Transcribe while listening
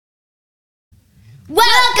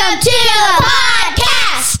Welcome to the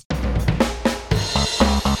podcast!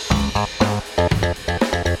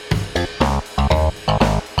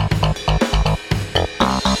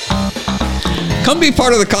 Come be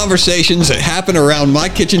part of the conversations that happen around my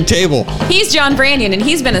kitchen table. He's John Branyan, and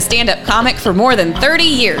he's been a stand-up comic for more than 30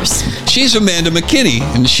 years. She's Amanda McKinney,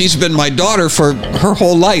 and she's been my daughter for her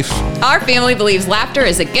whole life. Our family believes laughter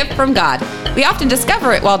is a gift from God. We often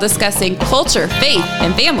discover it while discussing culture, faith,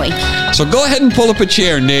 and family. So go ahead and pull up a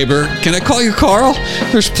chair, neighbor. Can I call you Carl?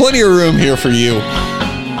 There's plenty of room here for you.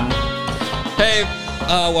 Hey,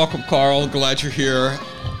 welcome, Carl. Glad you're here.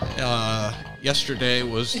 Yesterday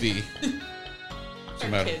was the... What's the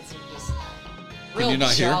matter? Kids are just Can you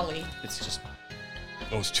not jolly. hear? It's just...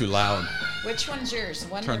 Oh, it's too loud. Which one's yours?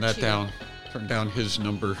 One Turn or that two? down. Turn down his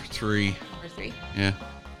number 3. Number 3? Yeah.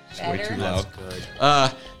 It's way Better? too loud.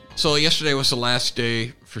 That's good. So yesterday was the last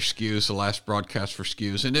day for Skews, the last broadcast for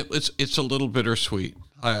Skews, and it's a little bittersweet.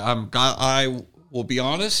 I will be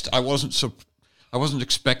honest. I wasn't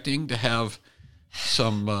expecting to have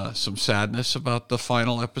some sadness about the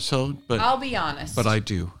final episode, but I'll be honest. But I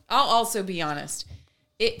do. I'll also be honest.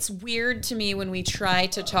 It's weird to me when we try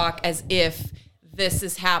to talk as if this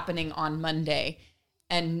is happening on Monday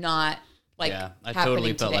and not like I happening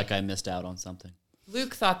totally felt today. like I missed out on something.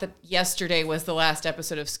 Luke thought that yesterday was the last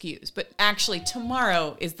episode of Skews, but actually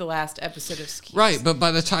tomorrow is the last episode of Skews. Right, but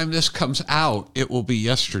by the time this comes out, it will be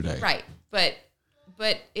yesterday. Right, but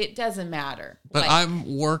it doesn't matter. But Like, I'm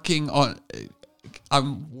working on You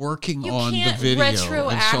the can't video,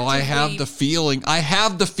 and so I have retroactively- the feeling. I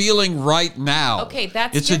have the feeling right now. Okay,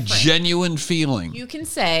 that's it's different. a genuine feeling. you can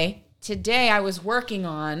say, today I was working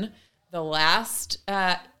on the last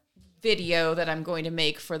video that I'm going to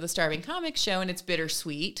make for the Starving Comics show, and it's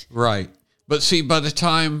bittersweet. Right. But see, by the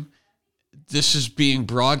time this is being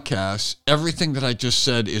broadcast, everything that I just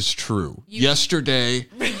said is true. Yesterday,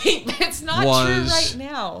 It's not true right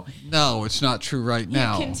now. no, it's not true right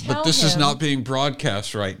now. can tell But this is him- not being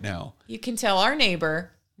broadcast right now. You can tell our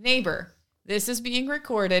neighbor, this is being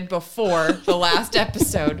recorded before the last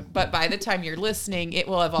episode, but by the time you're listening, it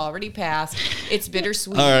will have already passed. It's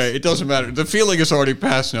bittersweet. All right, it doesn't matter. The feeling is already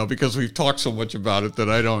passed now because we've talked so much about it that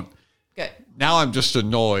I don't. Good. Now I'm just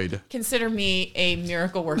annoyed. Consider me a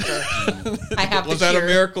miracle worker. I have Was the that a cure.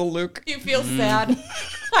 miracle, Luke? You feel sad?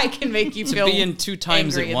 I can make you To feel be in 2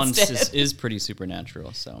 times angry at once instead. is pretty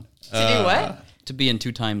supernatural. So To do what? to be in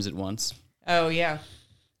 2 times at once. Oh, yeah.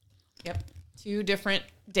 Yep. 2 different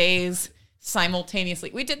days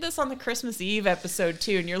simultaneously. We did this on the Christmas Eve episode,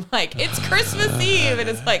 too, and you're like, it's Christmas Eve. And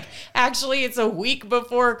it's like, actually, it's a week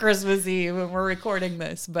before Christmas Eve, and we're recording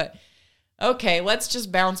this. But, okay, let's just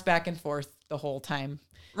bounce back and forth the whole time.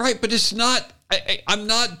 Right, but it's not. I'm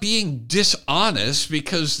not being dishonest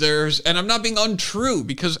because and I'm not being untrue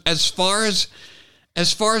because as far as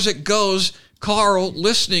it goes, Carl,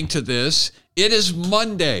 listening to this, it is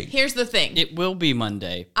Monday. Here's the thing. It will be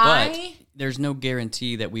Monday, but there's no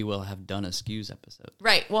guarantee that we will have done a Skews episode.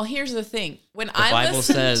 Right. Well, here's the thing. When The I Bible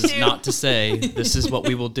listen says to, not to say this is what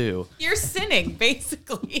we will do. You're sinning,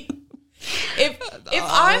 basically. If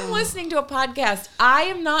I'm listening to a podcast, I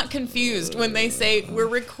am not confused when they say we're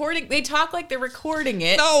recording. They talk like they're recording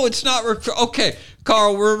it. No, it's not. Okay,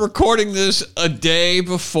 Carl, we're recording this a day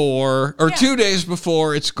before or 2 days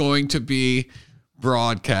before it's going to be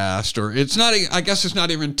broadcast, or it's not. I guess it's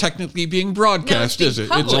not even technically being broadcast, being is it?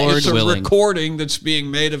 published. It's a Lord willing. recording that's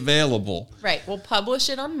being made available. Right. We'll publish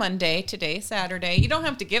it on Monday. Today, Saturday. You don't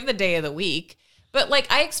have to give the day of the week, but like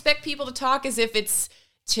I expect people to talk as if it's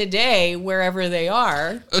today wherever they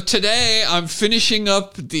are. Today, I'm finishing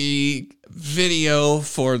up the video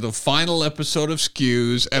for the final episode of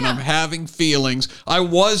Skews, and I'm having feelings. I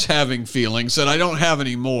was having feelings that I don't have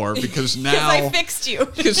anymore because now Because I fixed you.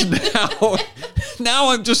 Because now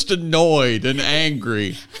I'm just annoyed and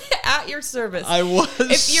angry. At your service. I was.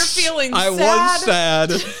 If you're feeling I was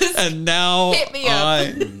sad, and now hit me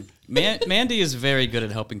up. Mandy is very good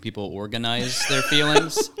at helping people organize their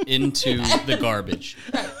feelings into the garbage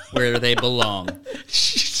where they belong.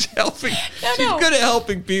 She's helping. No. She's good at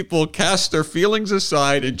helping people cast their feelings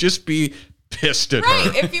aside and just be pissed at Right.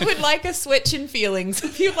 her. If you would like a switch in feelings,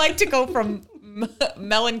 if you'd like to go from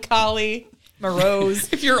melancholy, morose,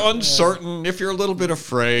 If you're uncertain, if you're a little bit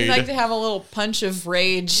afraid, you'd like to have a little punch of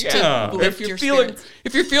rage yeah. to lift If your you're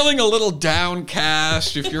spirits. feeling a little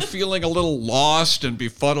downcast, if you're feeling a little lost and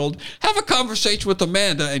befuddled, have a conversation with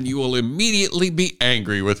Amanda, and you will immediately be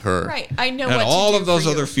angry with her. Right. I know And what to all do of those for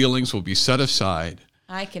you. other feelings will be set aside.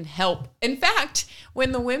 I can help. In fact,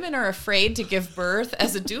 when the women are afraid to give birth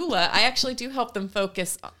as a doula, I actually do help them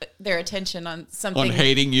focus their attention on something. On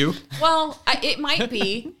hating you. Well, it might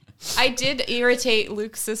be I did irritate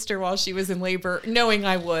Luke's sister while she was in labor, knowing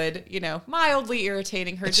I would, mildly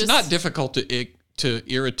irritating her. It's not difficult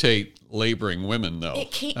to irritate laboring women, though.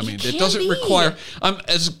 It doesn't require.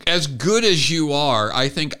 As good as you are, I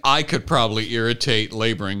think I could probably irritate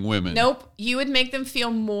laboring women. Nope. You would make them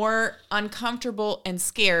feel more uncomfortable and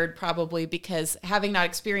scared, probably, because having not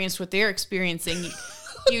experienced what they're experiencing,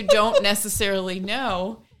 you don't necessarily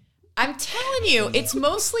know. I'm telling you, it's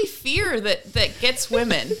mostly fear that gets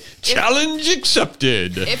women. Challenge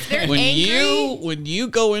accepted. If they're angry, when you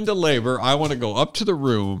go into labor, I want to go up to the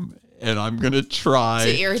room and I'm going to try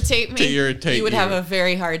to irritate me. You would have a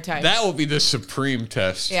very hard time. That will be the supreme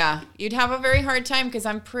test. Yeah, you'd have a very hard time because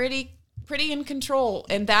I'm pretty in control,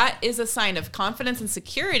 and that is a sign of confidence and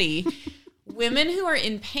security. Women who are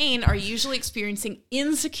in pain are usually experiencing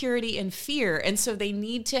insecurity and fear, and so they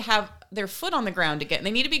need to have their foot on the ground again.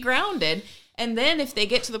 They need to be grounded, and then if they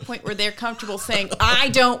get to the point where they're comfortable saying, I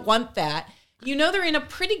don't want that, they're in a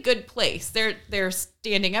pretty good place. They're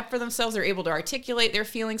standing up for themselves. They're able to articulate their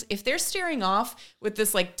feelings. If they're staring off with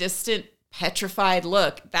this distant, petrified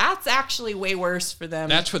look, that's actually way worse for them.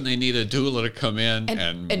 That's when they need a doula to come in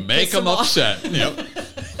and make them upset. Yep.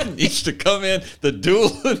 Needs to come in. The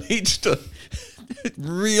doula needs to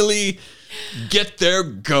really get their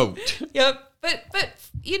goat. Yep. But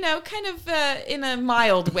kind of in a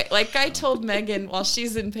mild way. Like I told Megan while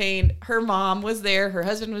she's in pain, her mom was there, her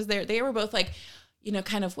husband was there. They were both like,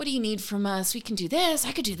 kind of, what do you need from us? We can do this.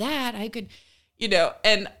 I could do that. I could,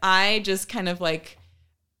 and I just kind of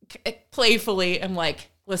playfully am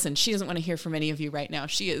like, listen, she doesn't want to hear from any of you right now.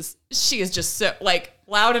 She is just so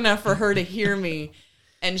loud enough for her to hear me.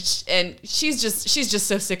 And she's just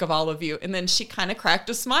so sick of all of you. And then she kind of cracked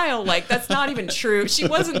a smile, that's not even true. She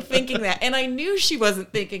wasn't thinking that. And I knew she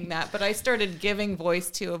wasn't thinking that, but I started giving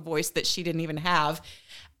voice to a voice that she didn't even have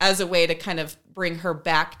as a way to kind of bring her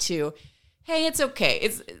back to, hey, it's okay.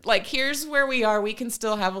 It's here's where we are. We can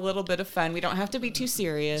still have a little bit of fun. We don't have to be too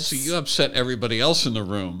serious. So you upset everybody else in the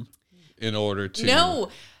room in order to... No.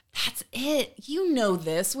 That's it.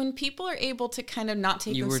 This. When people are able to kind of not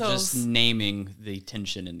take themselves... You were just naming the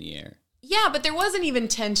tension in the air. Yeah, but there wasn't even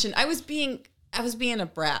tension. I was being a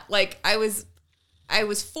brat. I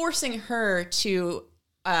was forcing her to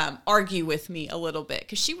argue with me a little bit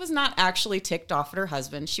because she was not actually ticked off at her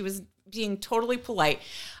husband. She was being totally polite.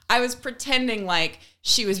 I was pretending like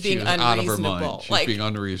she was being unreasonable. Out of her mind. She was being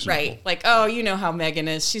unreasonable. Right. Oh, how Megan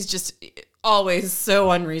is. She's just always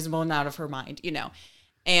so unreasonable and out of her mind,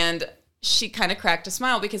 And she kind of cracked a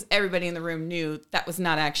smile because everybody in the room knew that was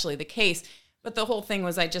not actually the case. But the whole thing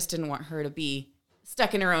was I just didn't want her to be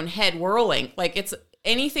stuck in her own head whirling. It's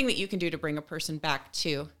anything that you can do to bring a person back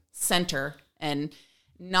to center and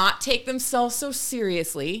not take themselves so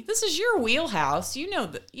seriously. This is your wheelhouse. You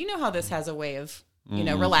know how this has a way of,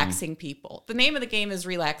 relaxing people. The name of the game is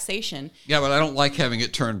relaxation. Yeah, but I don't like having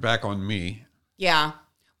it turned back on me. Yeah.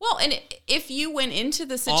 Well, and if you went into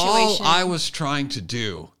the situation... All I was trying to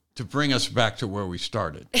do to bring us back to where we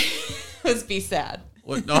started... was be sad.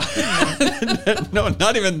 Well, no,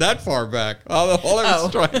 not even that far back. All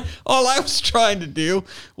I was trying to do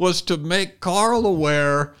was to make Carl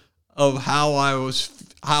aware of how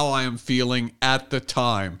I am feeling at the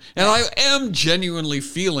time. And I am genuinely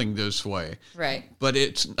feeling this way. Right. But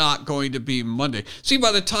it's not going to be Monday. See,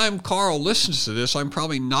 by the time Carl listens to this, I'm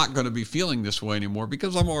probably not going to be feeling this way anymore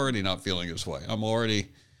because I'm already not feeling this way.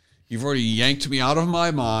 You've already yanked me out of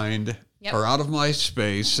my mind or out of my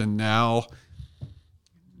space, and now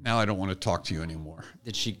I don't want to talk to you anymore.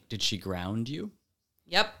 Did she ground you?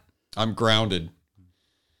 Yep. I'm grounded.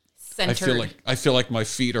 Centered. I feel like my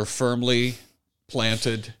feet are firmly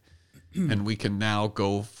planted and we can now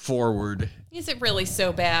go forward. Is it really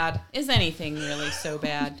so bad? Is anything really so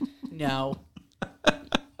bad? No.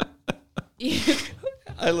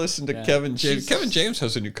 I listened to Kevin James. Kevin James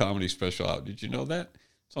has a new comedy special out. Did you know that?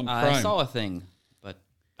 It's on Prime. I saw a thing, but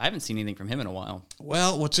I haven't seen anything from him in a while.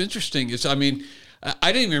 Well, what's interesting is, I didn't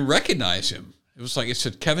even recognize him. It was it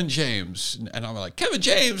said Kevin James, and I'm like, Kevin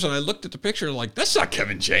James, and I looked at the picture and that's not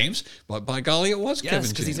Kevin James, but by golly, it was Kevin James.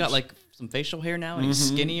 Because he's got some facial hair now, and he's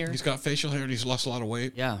skinnier. He's got facial hair, and he's lost a lot of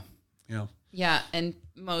weight. Yeah. Yeah, and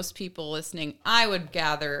most people listening, I would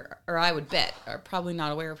bet, are probably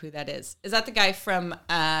not aware of who that is. Is that the guy from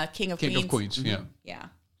King of Queens? King of Queens, yeah. Yeah.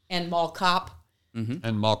 And Mall Cop. Mm-hmm.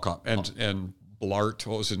 And Mall Cop. And Blart,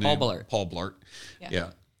 what was his name? Paul Blart.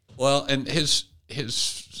 Yeah. Well, and his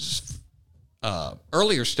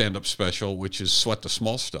earlier stand-up special, which is Sweat the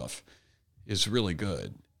Small Stuff, is really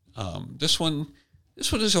good. This one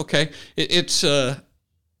is okay. It's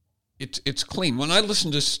clean. When I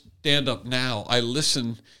listen to stand-up now, I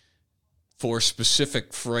listen for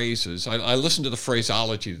specific phrases. I listen to the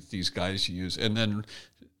phraseology that these guys use and then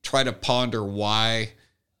try to ponder why.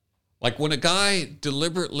 Like when a guy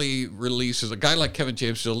like Kevin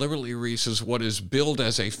James deliberately releases what is billed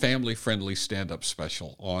as a family-friendly stand-up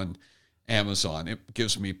special on Amazon, it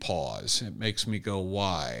gives me pause. It makes me go,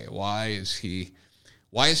 why? Why is he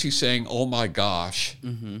saying, oh my gosh,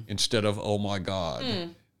 instead of, oh my God?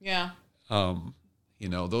 Yeah.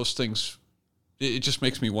 Those things, it just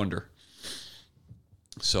makes me wonder.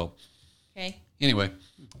 So, Okay. anyway,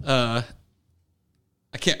 I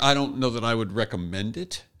don't know that I would recommend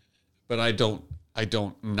it, but I don't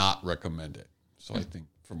not recommend it. So I think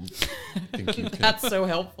you can. That's so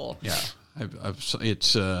helpful. Yeah.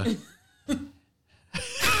 It's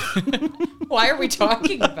Why are we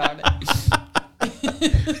talking about it?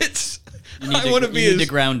 You need to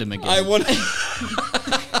ground him again.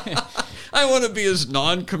 I want to be as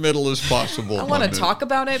non-committal as possible. I want to talk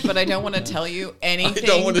about it, but I don't want to tell you anything. I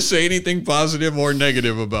don't want to say anything positive or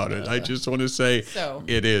negative about it. I just want to say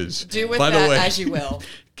it is. Do with By the way, as you will.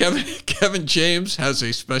 Kevin James has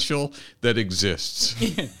a special that exists.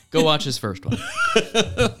 Go watch his first one.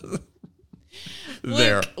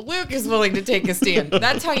 Luke is willing to take a stand.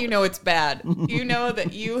 That's how you know it's bad. You know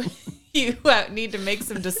that you need to make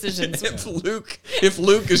some decisions. If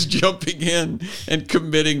Luke is jumping in and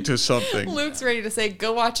committing to something, Luke's ready to say,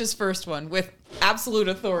 "Go watch his first one" with absolute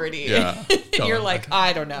authority. Yeah, and you're like,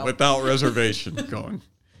 I don't know, without reservation. Going,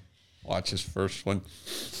 watch his first one.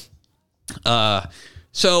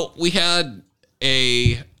 So we had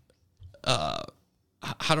a.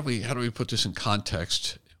 How do we put this in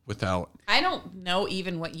context without? I don't know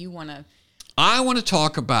even what you want to. I want to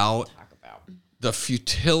talk about the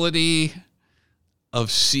futility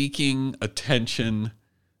of seeking attention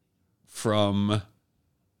from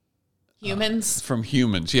humans. From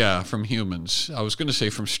humans, yeah, from humans. I was going to say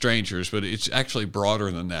from strangers, but it's actually broader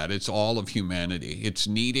than that. It's all of humanity. It's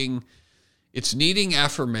needing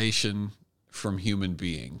affirmation from human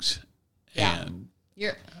beings. Yeah. And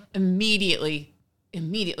you're immediately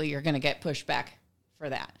you're going to get pushback for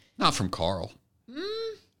that. Not from Carl.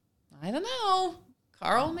 I don't know.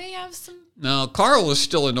 Carl may have some. No, Carl was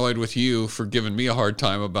still annoyed with you for giving me a hard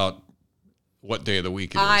time about what day of the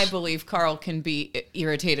week it is. I believe Carl can be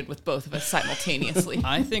irritated with both of us simultaneously.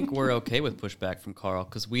 I think we're okay with pushback from Carl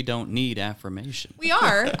because we don't need affirmation. We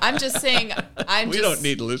are. I'm just saying. We don't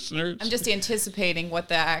need listeners. I'm just anticipating what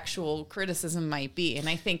the actual criticism might be. And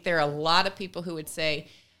I think there are a lot of people who would say,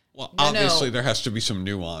 well, obviously there has to be some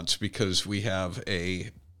nuance because we have a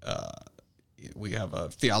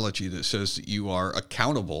theology that says that you are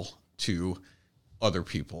accountable to other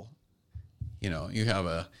people.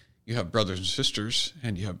 You have brothers and sisters,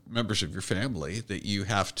 and you have members of your family that you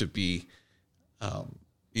have to be,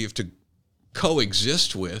 you have to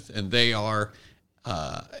coexist with, and they are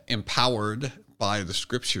empowered by the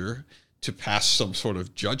Scripture to pass some sort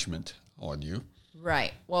of judgment on you.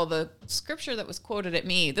 Right. Well, the scripture that was quoted at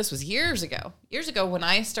me, this was years ago when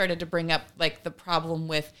I started to bring up like the problem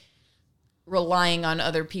with relying on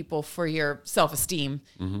other people for your self-esteem.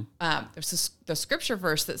 Mm-hmm. There's the scripture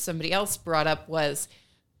verse that somebody else brought up was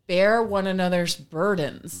bear one another's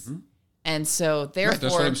burdens. Mm-hmm. And so therefore,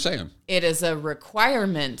 that's what I'm saying. It is a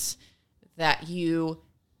requirement that you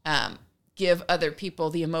give other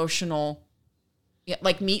people the emotional,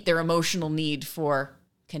 meet their emotional need for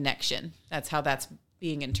connection. That's how that's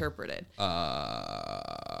being interpreted.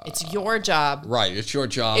 It's your job. Right, it's your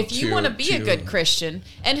job. If you want to be a good Christian,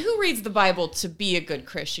 and who reads the Bible to be a good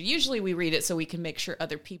Christian? Usually we read it so we can make sure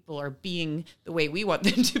other people are being the way we want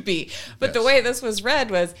them to be. But the way this was read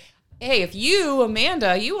was, hey, if you,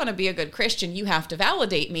 Amanda, you want to be a good Christian, you have to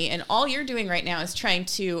validate me. And all you're doing right now is trying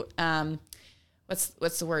to,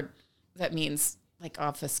 what's the word that means? Like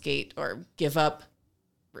obfuscate or give up,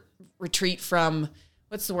 retreat from...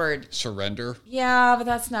 What's the word? Surrender. Yeah, but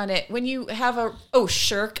that's not it. When you have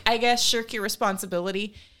shirk your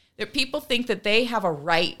responsibility. That people think that they have a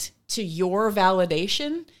right to your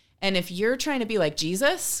validation. And if you're trying to be like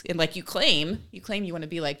Jesus, and like you claim you want to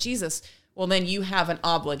be like Jesus, well, then you have an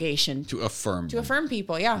obligation to affirm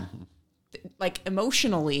people. Yeah. Mm-hmm. Like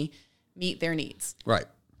emotionally meet their needs. Right.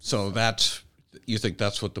 So you think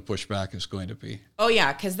that's what the pushback is going to be? Oh,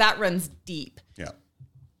 yeah, because that runs deep. Yeah.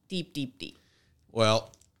 Deep, deep, deep.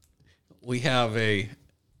 Well, we have a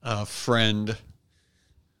friend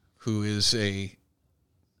who is a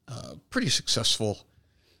pretty successful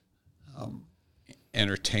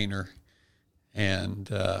entertainer,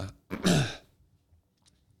 and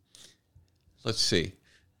let's see.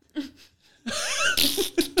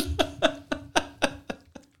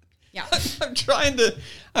 Yeah,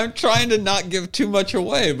 I'm trying to not give too much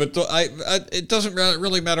away, but it doesn't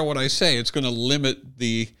really matter what I say. It's going to limit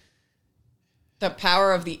the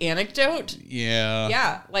power of the anecdote. Yeah.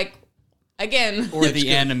 Yeah, like again, or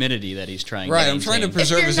the anonymity that he's trying. Right, to I'm trying to maintain.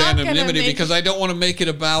 preserve his not gonna anonymity make- because I don't want to make it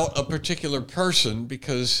about a particular person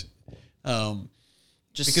because then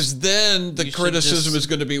the you should criticism just- is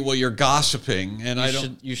going to be, well, you're gossiping, and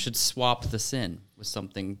You should swap the sin with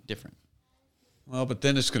something different. Well, but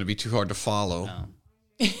then it's going to be too hard to follow. No.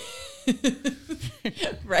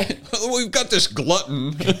 right? We've got this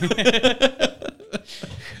glutton.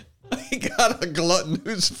 We got a glutton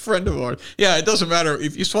who's a friend of ours. Yeah, it doesn't matter.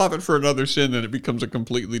 If you swap it for another sin, then it becomes a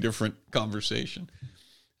completely different conversation.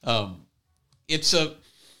 All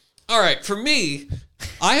right, for me,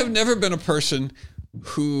 I have never been a person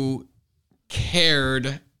who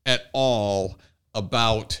cared at all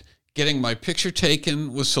about getting my picture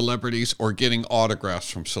taken with celebrities or getting autographs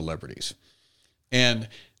from celebrities. And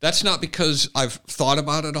that's not because I've thought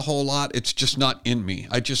about it a whole lot. It's just not in me.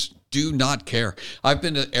 I just do not care. I've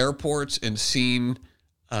been to airports and seen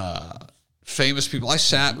famous people. I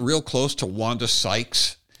sat real close to Wanda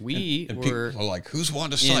Sykes. We and were people are like, who's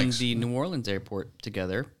Wanda in Sykes? the New Orleans airport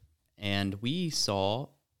together, and we saw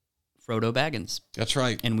Frodo Baggins, That's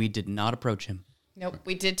right. and we did not approach him. Nope.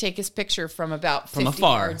 We did take his picture from about 50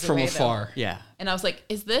 afar. yards From away, afar. Yeah. And I was like,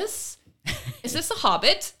 "Is this a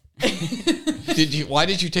hobbit?" Why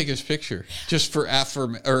did you take his picture? Just for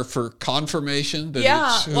for confirmation that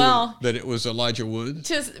Yeah, that it was Elijah Wood?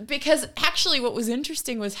 Just because actually, what was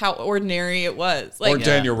interesting was how ordinary it was. Like Or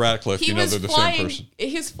Daniel Radcliffe, he they're was the flying. same person.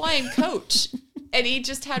 He was flying coach, and he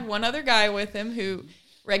just had one other guy with him who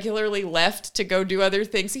regularly left to go do other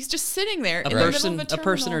things. He's just sitting there in the middle of a A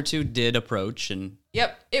person terminal. or two did approach, and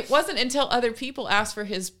Yep. It wasn't until other people asked for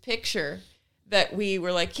his picture that we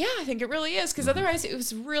were like, yeah, I think it really is. Because otherwise it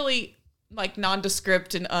was really like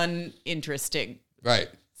nondescript and uninteresting. Right.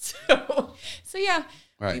 So yeah,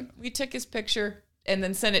 Right. we took his picture and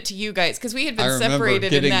then sent it to you guys because we had I been remember separated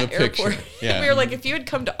in getting that the picture. airport. Yeah. We were like, if you had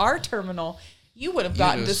come to our terminal, you would have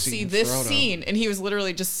gotten have to see seen this Frodo. scene. And he was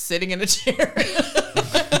literally just sitting in a chair.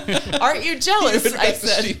 Aren't you jealous? You would I have to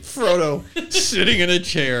see said. Frodo sitting in a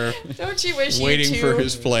chair Don't you wish waiting you for two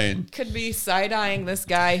his plane. could be side-eyeing this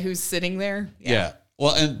guy who's sitting there? Yeah.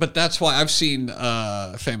 Well, but that's why I've seen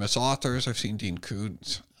famous authors. I've seen Dean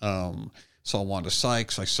Koontz. Saw Wanda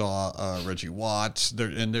Sykes. I saw Reggie Watts.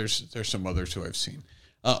 There's some others who I've seen.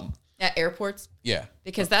 At airports? Yeah.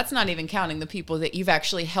 Because that's not even counting the people that you've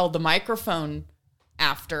actually held the microphone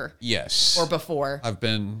after Yes. or before. I've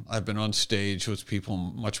been on stage with people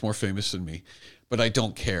much more famous than me, but I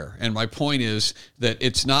don't care. And my point is that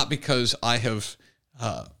it's not because I have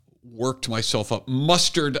worked myself up,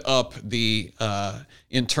 mustered up the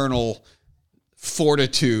internal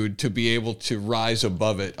fortitude to be able to rise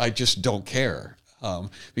above it. I just don't care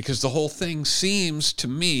because the whole thing seems to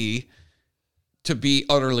me to be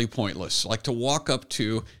utterly pointless. Like to walk up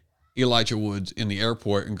to Elijah Woods in the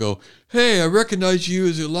airport and go, "Hey, I recognize you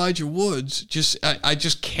as Elijah Woods." I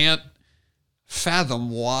just can't fathom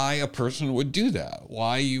why a person would do that.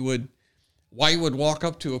 Why you would walk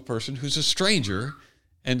up to a person who's a stranger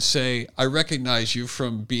and say, "I recognize you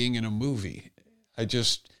from being in a movie."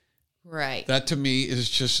 Right. That to me is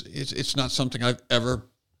just, it's not something I've ever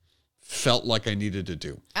felt like I needed to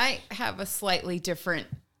do. I have a slightly different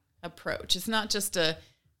approach. It's not just a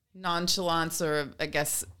nonchalance or, I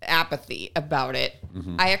guess, apathy about it.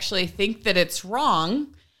 Mm-hmm. I actually think that it's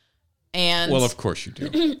wrong. And Well, of course you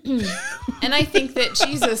do. and I think that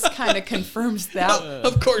Jesus kind of confirms that.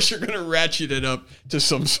 Of course you're going to ratchet it up to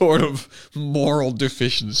some sort of moral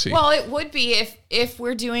deficiency. Well, it would be if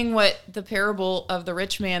we're doing what the parable of the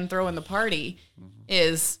rich man throwing the party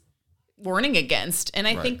is warning against. And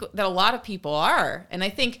I think that a lot of people are. And I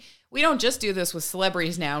think we don't just do this with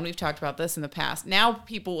celebrities now, and we've talked about this in the past. Now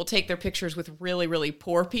people will take their pictures with really, really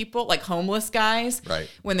poor people, like homeless guys,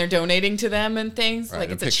 when they're donating to them and things.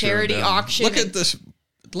 Like it's a picture of charity them. auction. Look at this.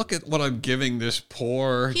 Look at what I'm giving this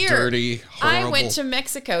poor, dirty, horrible. I went to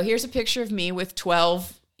Mexico. Here's a picture of me with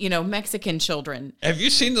 12, Mexican children. Have you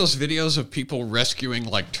seen those videos of people rescuing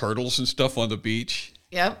like turtles and stuff on the beach?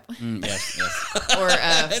 Yep. Yes. Or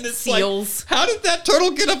And it's seals. like, how did that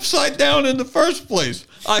turtle get upside down in the first place?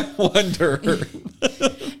 I wonder.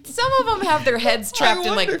 Some of them have their heads trapped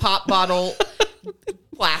in like pop bottle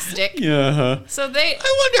plastic. Yeah. So I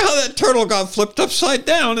wonder how that turtle got flipped upside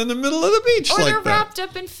down in the middle of the beach or like they're that. wrapped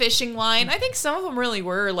up in fishing line. I think some of them really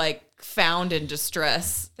were like found in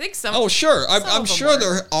distress. I think some. Oh, sure. some I'm of them sure were.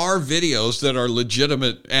 there are videos that are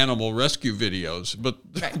legitimate animal rescue videos, but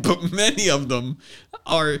Right. but many of them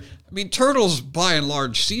are. I mean, turtles, by and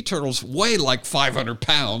large, sea turtles weigh like 500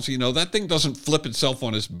 pounds. You know, that thing doesn't flip itself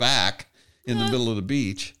on its back in the middle of the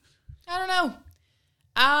beach. I don't know.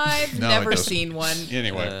 I've No, it never doesn't. seen one.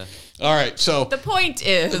 Anyway, all right. So The point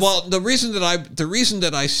is, well, the reason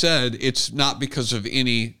that I said it's not because of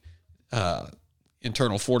any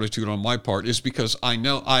internal fortitude on my part is because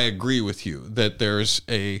I agree with you that there's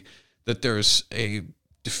a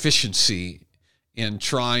deficiency in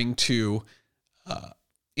trying to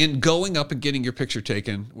in going up and getting your picture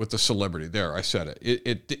taken with a celebrity. There, I said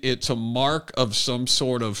it. It's a mark of some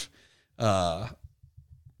sort of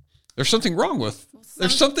there's something wrong with.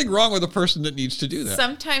 There's something wrong with a person that needs to do that.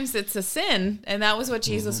 sometimes it's a sin, and that was what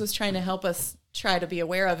Jesus was trying to help us try to be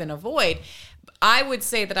aware of and avoid. I would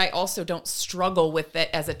say that I also don't struggle with it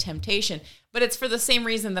as a temptation, but it's for the same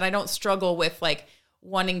reason that I don't struggle with like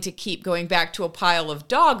wanting to keep going back to a pile of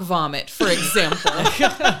dog vomit, for example.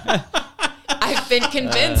 I've been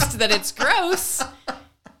convinced that it's gross.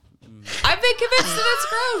 I've been convinced that it's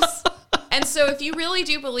gross. And so if you really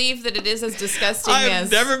do believe that it is as disgusting I've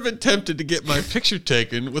as... never been tempted to get my picture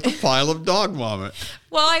taken with a pile of dog vomit.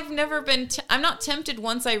 Well, I've never been... I'm not tempted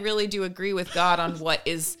once I really do agree with God on what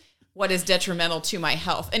is detrimental to my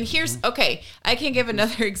health. And here's... Okay, I can give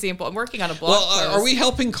another example. I'm working on a blog post. Are we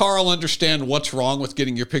helping Carl understand what's wrong with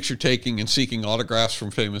getting your picture taken and seeking autographs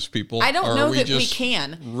from famous people? I don't Or know are that we just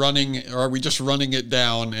can. Are we just running it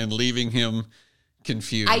down and leaving him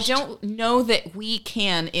confused? I don't know that we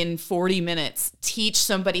can, in 40 minutes, teach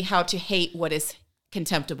somebody how to hate what is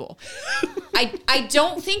contemptible. I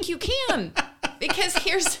don't think you can, because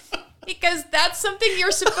that's something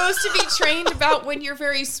you're supposed to be trained about when you're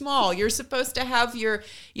very small. You're supposed to have your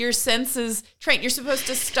senses trained. You're supposed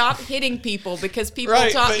to stop hitting people because people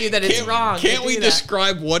taught but you that it's wrong. Can't to we do that.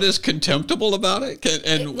 describe what is contemptible about it?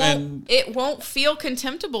 It won't feel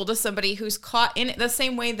contemptible to somebody who's caught in it the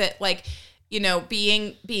same way that, like, you know,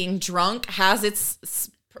 being drunk has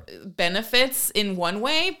its benefits in one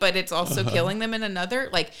way, but it's also killing them in another.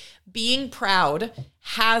 Like, being proud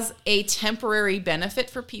has a temporary benefit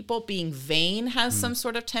for people. Being vain has some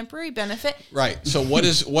sort of temporary benefit. Right. So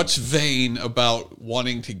what's vain about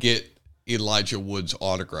wanting to get Elijah Wood's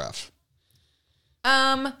autograph?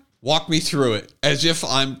 Walk me through it as if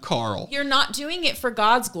I'm Carl. You're not doing it for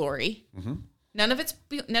God's glory. Mm-hmm. None of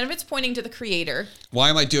it's pointing to the Creator. Why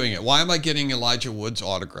am I doing it? Why am I getting Elijah Wood's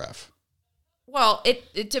autograph? Well,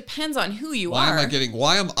 it depends on who you are.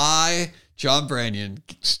 Why am I, John Branyan,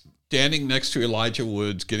 standing next to Elijah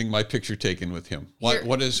Woods, getting my picture taken with him? What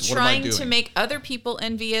am I doing? Trying to make other people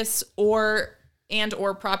envious or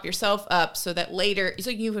prop yourself up so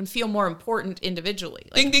you can feel more important individually.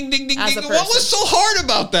 Like, ding, ding, ding, ding, as ding. a What was person. so hard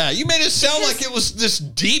about that? You made it sound like it was this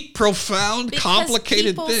deep, profound,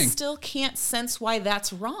 complicated people thing. Still can't sense why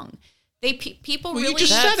that's wrong. People Well, really you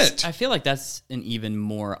just said it. I feel like that's an even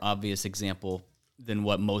more obvious example than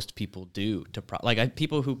what most people do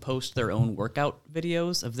people who post their own workout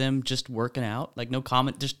videos of them just working out, like no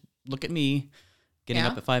comment, just look at me getting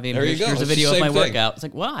up at 5 a.m. There you go. Here's a It's the video of same my thing. workout. It's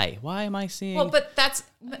like, why am I seeing? Well, but that's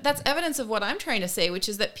evidence of what I'm trying to say, which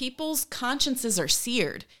is that people's consciences are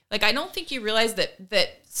seared. Like, I don't think you realize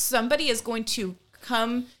that somebody is going to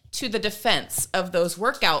come to the defense of those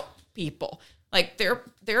workout people. Like, there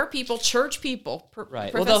are people, church people,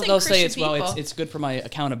 right. Well, professing they'll say Christian it's good for my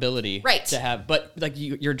accountability, Right. to have, but like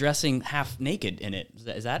you're dressing half naked in it.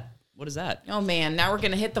 Is that what is that? Oh man, now we're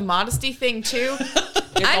gonna hit the modesty thing too.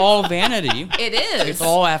 It's all vanity. It is. It's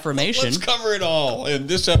all affirmation. Let's cover it all in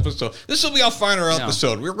this episode. This will be our final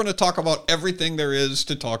episode. We're going to talk about everything there is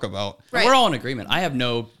to talk about. Right. We're all in agreement. I have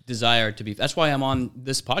no desire to be. That's why I'm on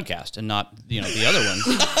this podcast and not the other ones.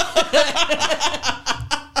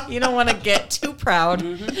 You don't want to get too proud.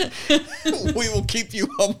 We will keep you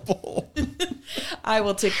humble. I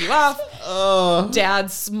will tick you off.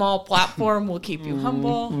 Dad's small platform will keep you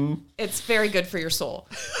humble. It's very good for your soul.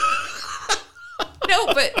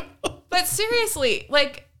 No, but seriously,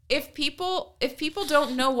 like, if people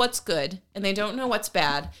don't know what's good and they don't know what's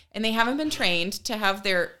bad and they haven't been trained to have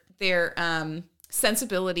their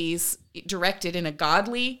sensibilities directed in a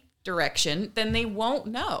godly direction, then they won't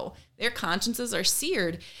know. Their consciences are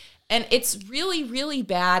seared. And it's really, really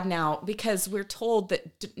bad now because we're told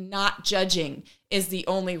that not judging is the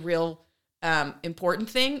only real important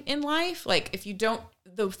thing in life. Like, if you don't,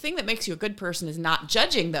 the thing that makes you a good person is not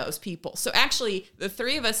judging those people. So actually, the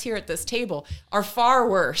three of us here at this table are far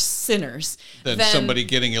worse sinners than somebody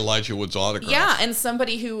getting Elijah Wood's autograph. Yeah, and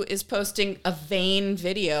somebody who is posting a vain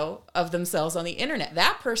video of themselves on the internet.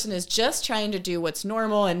 That person is just trying to do what's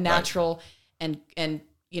normal and natural, and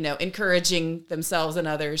encouraging themselves and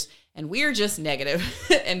others. And we're just negative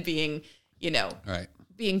and being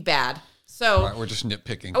bad. So we're just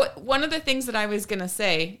nitpicking. One of the things that I was going to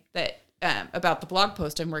say that about the blog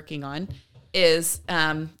post I'm working on is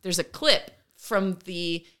there's a clip from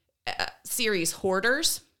the series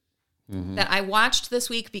Hoarders that I watched this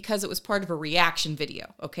week because it was part of a reaction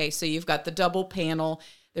video. Okay, so you've got the double panel.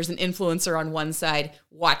 There's an influencer on one side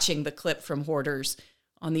watching the clip from Hoarders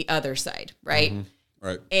on the other side, right?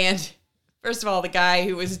 Right. And first of all, the guy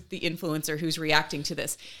who was the influencer who's reacting to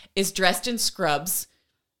this is dressed in scrubs.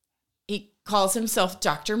 He calls himself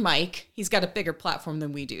Dr. Mike. He's got a bigger platform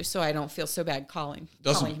than we do, so I don't feel so bad calling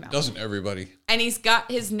him out. Doesn't everybody? And he's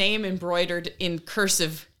got his name embroidered in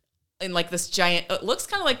cursive in like this giant, it looks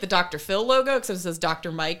kind of like the Dr. Phil logo, except it says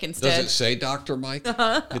Dr. Mike instead. Does it say Dr. Mike?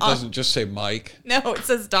 It doesn't just say Mike? No, it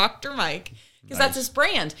says Dr. Mike. Because that's his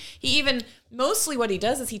brand. Mostly what he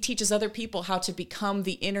does is he teaches other people how to become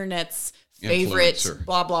the internet's favorite, influencer.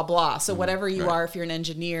 Blah, blah, blah. So whatever you are, if you're an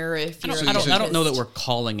engineer, if you're I don't know that we're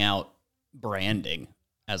calling out branding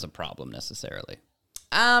as a problem necessarily.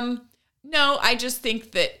 No, I just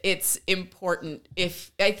think that it's important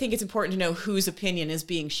I think it's important to know whose opinion is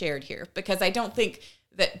being shared here, because I don't think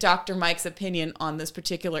that Dr. Mike's opinion on this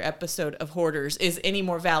particular episode of Hoarders is any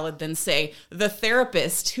more valid than, say, the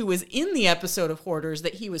therapist who was in the episode of Hoarders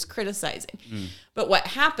that he was criticizing. But what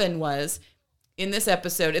happened was, in this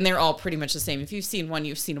episode, and they're all pretty much the same. If you've seen one,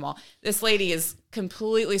 you've seen them all. This lady is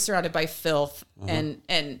completely surrounded by filth and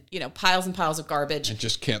piles and piles of garbage. And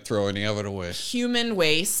just can't throw any of it away. Human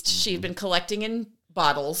waste. She'd been collecting in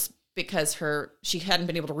bottles because she hadn't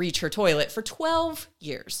been able to reach her toilet for 12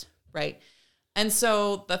 years, right? And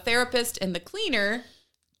so the therapist and the cleaner,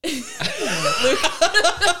 Luke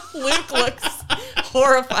looks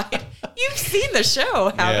horrified. You've seen the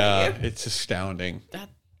show, haven't you? It's astounding.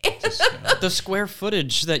 The square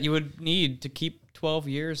footage that you would need to keep 12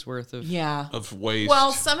 years worth of of waste.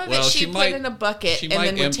 Well, some of it she put in a bucket and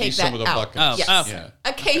then would take that out. Yes.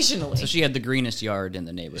 Occasionally. So she had the greenest yard in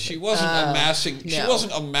the neighborhood. She wasn't amassing. No. She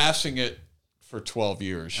wasn't amassing it for 12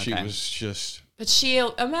 years. Okay. She was just. But she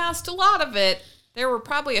amassed a lot of it. There were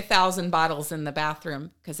probably 1,000 bottles in the bathroom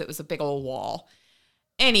because it was a big old wall.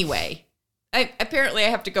 Anyway. Apparently I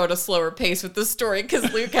have to go at a slower pace with this story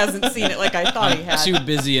because Luke hasn't seen it like I thought he had. I'm too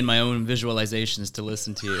busy in my own visualizations to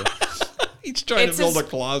listen to you. He's trying to build a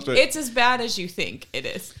closet. It's as bad as you think it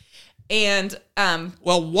is. And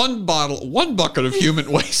one bucket of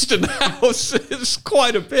human waste in the house is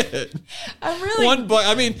quite a bit.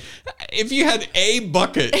 If you had a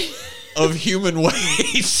bucket of human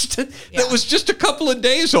waste that was just a couple of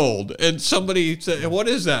days old, and somebody said, "What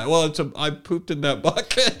is that?" Well, I pooped in that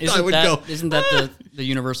bucket. Isn't that the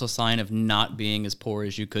universal sign of not being as poor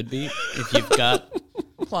as you could be if you've got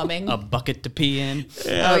plumbing, a bucket to pee in?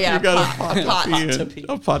 Yeah, you got a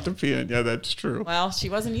pot to pee in. Yeah, that's true. Well, she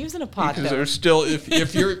wasn't using a pot because though. There's still if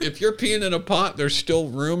you're peeing in a pot, there's still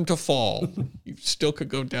room to fall. You still could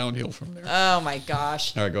go downhill from there. Oh my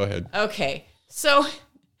gosh! All right, go ahead. Okay, so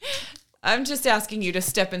I'm just asking you to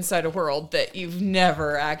step inside a world that you've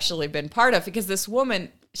never actually been part of, because this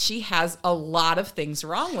woman, she has a lot of things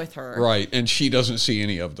wrong with her. Right, and she doesn't see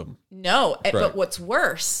any of them. No, but what's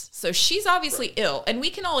worse, so she's obviously ill, and we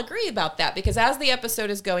can all agree about that, because as the episode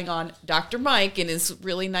is going on, Dr. Mike in his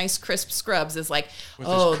really nice crisp scrubs is like,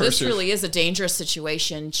 this really is a dangerous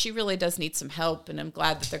situation. She really does need some help, and I'm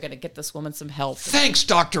glad that they're going to get this woman some help. Thanks,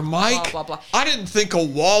 Dr. Mike. Blah, blah, blah. I didn't think a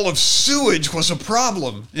wall of sewage was a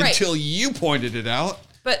problem until you pointed it out.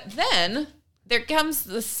 But then there comes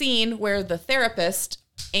the scene where the therapist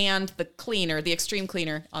and the cleaner, the extreme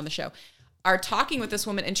cleaner on the show, are talking with this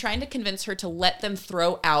woman and trying to convince her to let them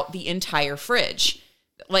throw out the entire fridge.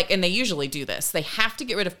 And they usually do this. They have to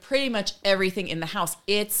get rid of pretty much everything in the house.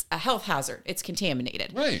 It's a health hazard. It's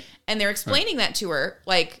contaminated. Right. And they're explaining that to her,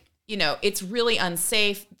 it's really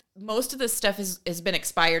unsafe. Most of this stuff has been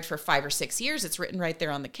expired for 5 or 6 years. It's written right there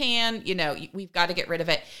on the can. We've got to get rid of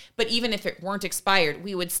it. But even if it weren't expired,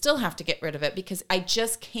 we would still have to get rid of it, because I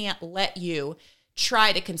just can't let you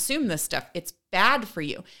try to consume this stuff. It's bad for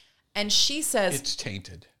you. And she says, it's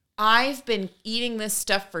tainted. I've been eating this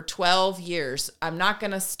stuff for 12 years. I'm not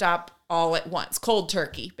going to stop all at once. Cold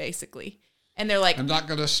turkey, basically. And they're like, I'm not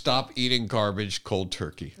going to stop eating garbage cold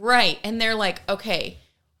turkey. Right. And they're like, okay,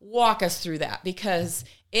 walk us through that, because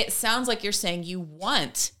it sounds like you're saying you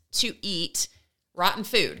want to eat rotten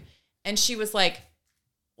food. And she was like,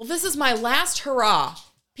 well, this is my last hurrah.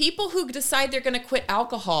 People who decide they're going to quit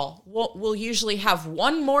alcohol will usually have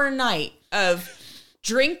one more night of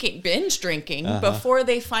binge drinking before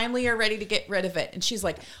they finally are ready to get rid of it. And she's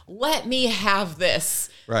like, let me have this.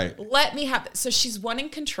 Right. Let me have it. So she's wanting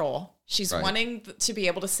control. She's wanting to be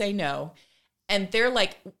able to say no. And they're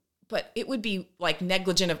like, but it would be like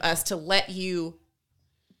negligent of us to let you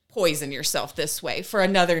poison yourself this way for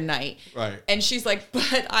another night. Right. And she's like,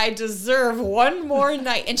 but I deserve one more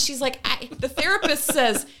night. And she's like, the therapist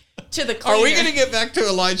says to the cleaner. Are we going to get back to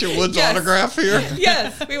Elijah Wood's autograph here?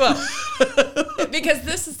 Yes, we will. Because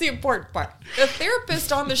this is the important part. The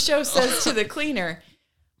therapist on the show says to the cleaner,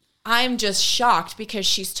 I'm just shocked because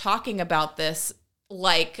she's talking about this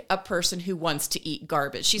like a person who wants to eat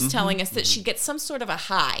garbage. She's telling us that she gets some sort of a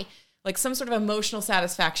high, like some sort of emotional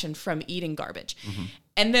satisfaction from eating garbage.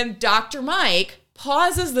 And then Dr. Mike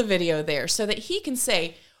pauses the video there so that he can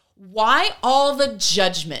say, why all the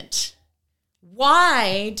judgment?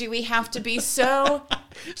 Why do we have to be so...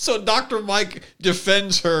 So Dr. Mike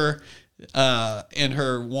defends her in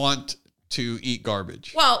her want to eat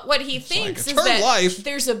garbage. Well, what he thinks is her that life.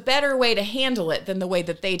 There's a better way to handle it than the way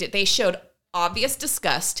that they did. They showed obvious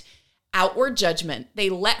disgust, outward judgment. They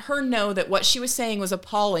let her know that what she was saying was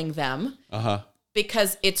appalling them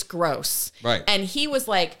because it's gross. Right. And he was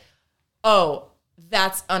like, oh,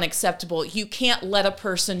 that's unacceptable. You can't let a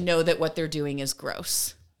person know that what they're doing is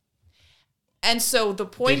gross. And so the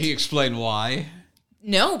point... Did he explain why?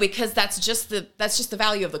 No, because that's just the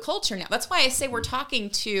value of the culture now. That's why I say we're talking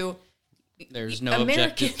to... There's no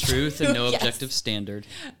objective truth and no objective standard.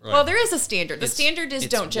 Right. Well, there is a standard. The standard is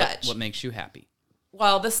don't judge. What makes you happy?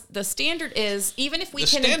 Well, the standard is, even if we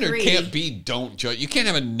can agree... The standard can't be don't judge. You can't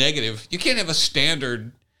have a negative. You can't have a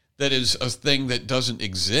standard that is a thing that doesn't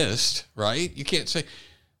exist, right? You can't say,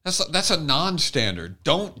 that's a non-standard.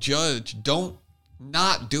 Don't judge.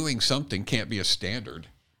 Not doing something can't be a standard.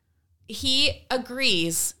 He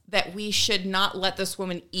agrees that we should not let this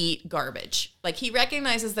woman eat garbage. Like, he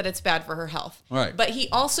recognizes that it's bad for her health. Right. But he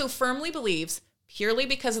also firmly believes, purely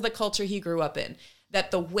because of the culture he grew up in,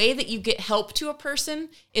 that the way that you get help to a person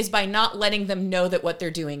is by not letting them know that what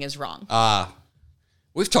they're doing is wrong.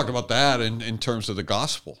 We've talked about that in terms of the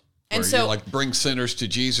gospel. And where so, you like bring sinners to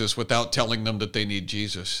Jesus without telling them that they need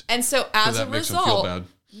Jesus. And so as a result, bad.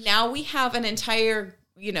 Now we have an entire,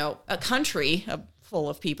 a country full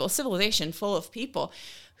of people, civilization full of people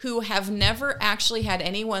who have never actually had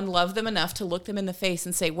anyone love them enough to look them in the face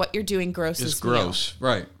and say, what you're doing is gross.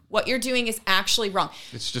 Right. What you're doing is actually wrong.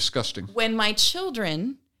 It's disgusting. When my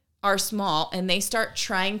children are small and they start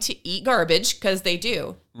trying to eat garbage, because they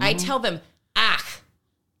do, I tell them,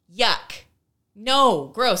 yuck. No,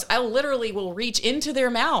 gross. I literally will reach into their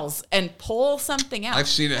mouths and pull something out. I've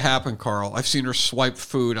seen it happen, Carl. I've seen her swipe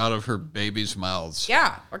food out of her baby's mouths.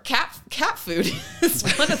 Yeah, or cat food is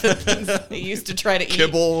one of the things they used to try to eat.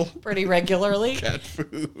 Kibble. Pretty regularly. Cat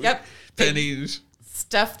food. Yep. Pennies.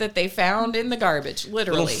 Stuff that they found in the garbage,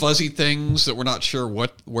 literally. Little fuzzy things that we're not sure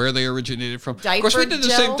where they originated from. Diaper of course, we did the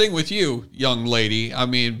gel. same thing with you, young lady. I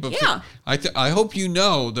mean, I hope you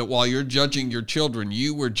know that while you're judging your children,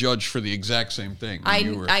 you were judged for the exact same thing.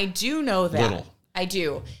 I do know that. Little. I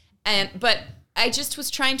do. But I just was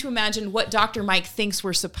trying to imagine what Dr. Mike thinks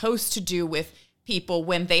we're supposed to do with people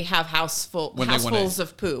when they have housefuls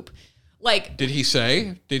of poop. Like, did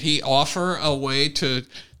he offer a way to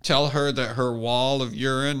tell her that her wall of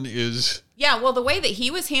urine is... Yeah, well, the way that he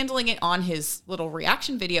was handling it on his little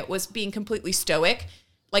reaction video was being completely stoic,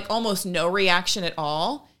 like almost no reaction at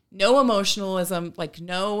all, no emotionalism,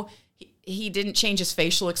 he didn't change his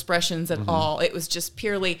facial expressions at all. It was just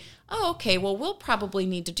purely, okay, well, we'll probably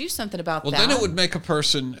need to do something about that. Well, then it would make a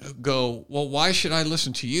person go, well, why should I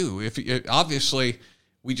listen to you? If obviously...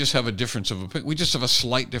 We just have a difference of opinion. We just have a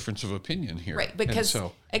slight difference of opinion here. Right, because,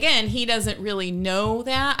 again, he doesn't really know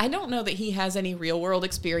that. I don't know that he has any real-world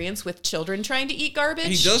experience with children trying to eat garbage.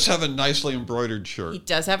 He does have a nicely embroidered shirt. He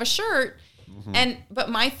does have a shirt.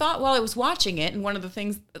 But my thought while I was watching it, and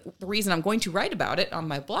the reason I'm going to write about it on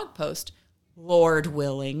my blog post, Lord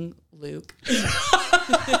willing, Luke. He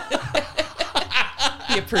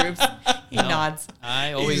approves. He nods.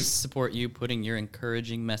 I always support you putting your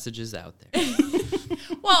encouraging messages out there.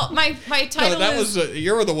 Well, my title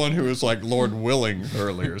you were the one who was like Lord willing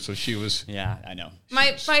earlier, so she was... Yeah, I know.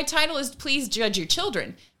 My title is Please Judge Your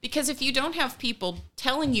Children, because if you don't have people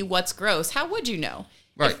telling you what's gross, how would you know?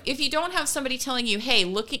 Right. If you don't have somebody telling you,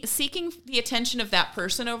 hey, seeking the attention of that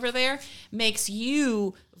person over there makes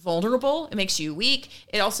you vulnerable, it makes you weak,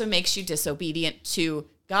 it also makes you disobedient to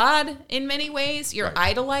God in many ways. You're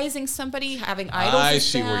idolizing somebody, having idols. I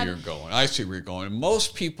see where you're going. I see where you're going.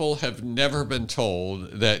 Most people have never been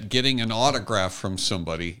told that getting an autograph from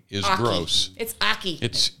somebody is gross. It's aki.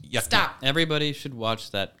 It's yucky. Stop. Everybody should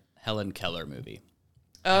watch that Helen Keller movie.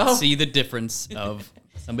 Oh. See the difference of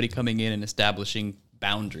somebody coming in and establishing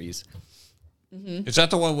boundaries. Is that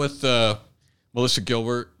the one with Melissa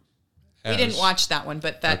Gilbert? We didn't watch that one,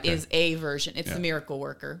 but that is a version. It's the Miracle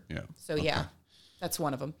Worker. Yeah. So that's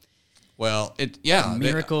one of them. Well,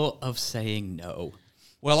 Miracle of saying no.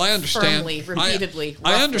 Well, I understand. Firmly, repeatedly.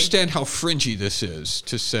 I roughly. understand how fringy this is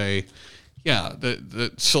to say,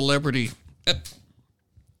 the celebrity.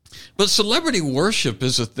 But celebrity worship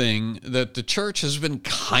is a thing that the church has been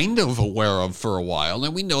kind of aware of for a while,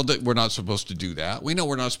 and we know that we're not supposed to do that. We know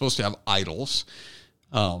we're not supposed to have idols.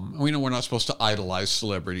 We know we're not supposed to idolize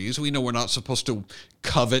celebrities. We know we're not supposed to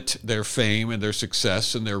covet their fame and their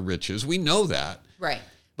success and their riches. We know that. Right.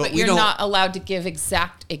 But you're not allowed to give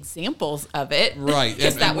exact examples of it. Right.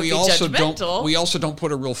 Because that would be judgmental. We also don't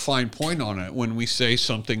put a real fine point on it when we say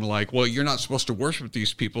something like, well, you're not supposed to worship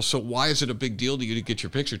these people, so why is it a big deal to you to get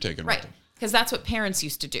your picture taken with Right. them? Because that's what parents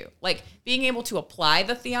used to do. Like being able to apply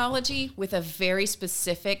the theology with a very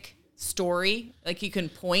specific story. Like you can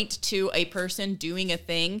point to a person doing a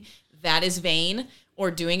thing that is vain or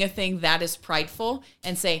doing a thing that is prideful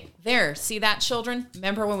and say, there, see that, children?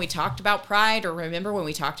 Remember when we talked about pride, or remember when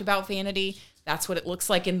we talked about vanity? That's what it looks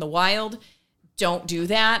like in the wild. Don't do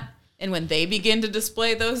that. And when they begin to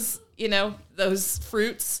display those, those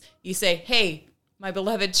fruits, you say, hey, my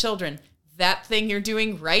beloved children, that thing you're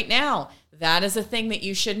doing right now, that is a thing that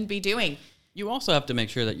you shouldn't be doing. You also have to make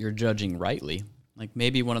sure that you're judging rightly. Like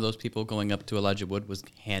maybe one of those people going up to Elijah Wood was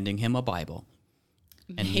handing him a Bible,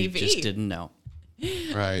 and he just didn't know.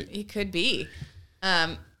 Right. It could be.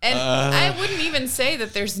 I wouldn't even say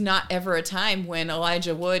that there's not ever a time when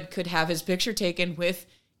Elijah Wood could have his picture taken with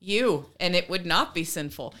you and it would not be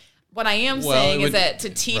sinful. What I am saying is that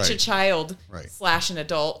to teach a child / an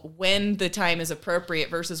adult when the time is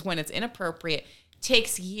appropriate versus when it's inappropriate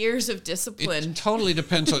takes years of discipline. It totally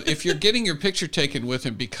depends on if you're getting your picture taken with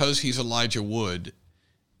him because he's Elijah Wood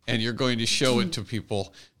and you're going to show it to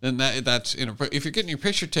people, then that's inappropriate. If you're getting your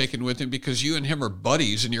picture taken with him because you and him are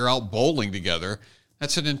buddies and you're out bowling together,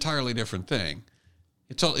 that's an entirely different thing.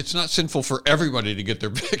 It's not sinful for everybody to get their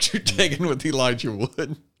picture taken with Elijah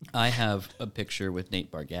Wood. I have a picture with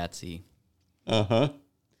Nate Bargatze. Uh-huh.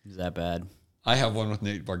 Is that bad? I have one with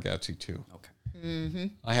Nate Bargatze, too. Okay. Mm-hmm.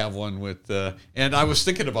 I have one with, and I was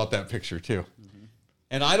thinking about that picture, too. Mm-hmm.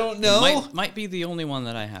 And I don't know. It might be the only one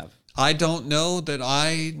that I have. I don't know that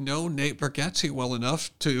I know Nate Bargatze well enough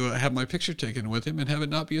to have my picture taken with him and have it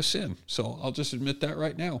not be a sin. So I'll just admit that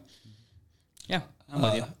right now. Yeah, I'm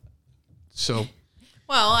with you. So,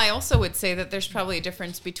 Well, I also would say that there's probably a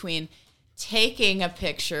difference between taking a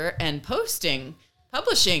picture and publishing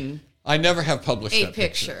I never have published a that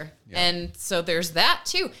picture. Yeah. And so there's that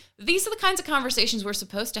too. These are the kinds of conversations we're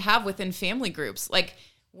supposed to have within family groups. Like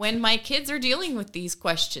when my kids are dealing with these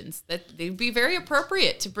questions, that they'd be very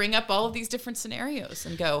appropriate to bring up all of these different scenarios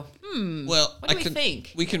and go, Well, what do we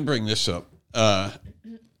think? We can bring this up.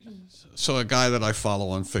 So a guy that I follow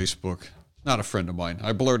on Facebook, not a friend of mine,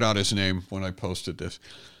 I blurred out his name when I posted this.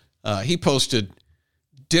 He posted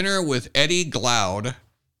dinner with Eddie Glaude,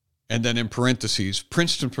 and then in parentheses,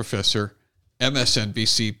 Princeton professor,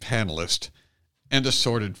 MSNBC panelist, and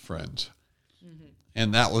assorted friends. Mm-hmm.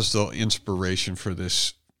 And that was the inspiration for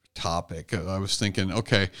this topic. I was thinking,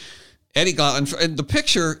 okay, Eddie Glaude, and the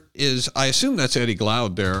picture is, I assume that's Eddie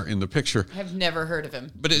Glaude there in the picture. I've never heard of him.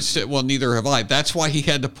 But it's, well, neither have I. That's why he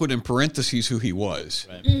had to put in parentheses who he was,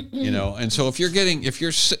 right. And so if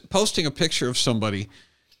you're posting a picture of somebody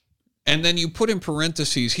and then you put in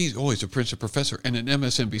parentheses, he's a Princeton professor and an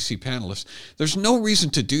MSNBC panelist, there's no reason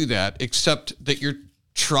to do that except that you're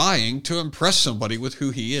trying to impress somebody with who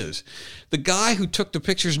he is. The guy who took the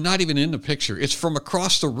picture is not even in the picture. It's from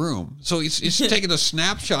across the room. So he's taking a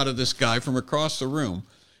snapshot of this guy from across the room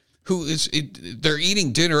they're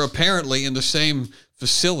eating dinner apparently in the same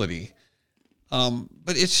facility.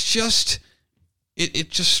 But it's just, it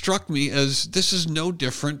just struck me as this is no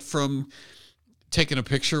different from taking a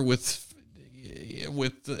picture with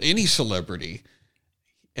any celebrity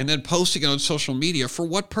and then posting it on social media. For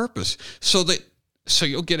what purpose? So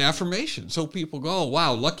you'll get affirmation. So people go, oh,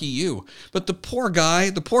 wow, lucky you. But the poor guy,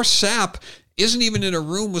 the poor sap, isn't even in a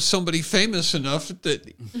room with somebody famous enough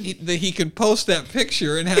that he can post that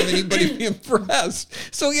picture and have anybody be impressed.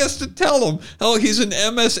 So he has to tell them, oh, he's an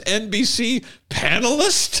MSNBC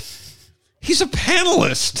panelist? He's a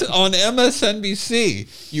panelist on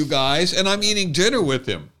MSNBC, you guys, and I'm eating dinner with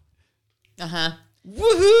him. Uh-huh.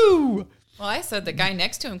 Woohoo! Well, I said the guy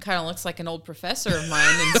next to him kind of looks like an old professor of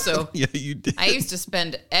mine. And so Yeah, you did. I used to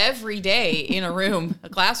spend every day in a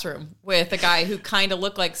classroom, with a guy who kind of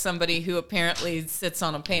looked like somebody who apparently sits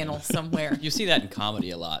on a panel somewhere. You see that in comedy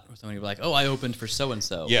a lot, where somebody will be like, "Oh, I opened for so and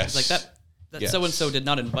so." Yes. It's like that Yes. so and so did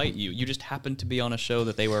not invite you. You just happened to be on a show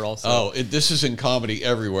that they were also. This is in comedy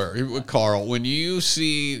everywhere. Carl, when you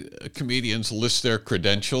see comedians list their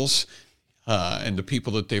credentials and the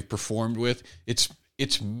people that they've performed with, it's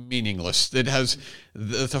meaningless. It has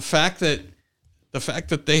the fact that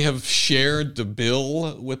they have shared the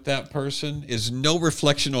bill with that person is no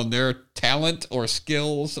reflection on their talent or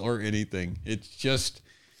skills or anything.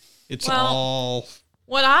 It's all.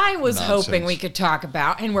 What I was Nonsense. hoping we could talk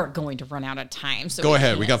about, and we're going to run out of time. So Go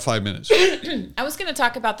ahead. We got 5 minutes. I was going to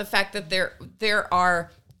talk about the fact that there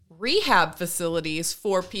are rehab facilities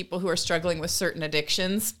for people who are struggling with certain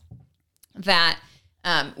addictions. That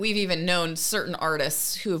we've even known certain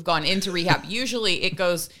artists who have gone into rehab. Usually it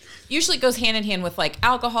goes hand in hand with like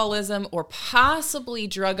alcoholism or possibly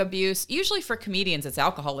drug abuse. Usually for comedians, it's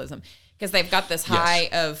alcoholism because they've got this high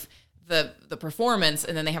of the performance,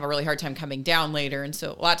 and then they have a really hard time coming down later. And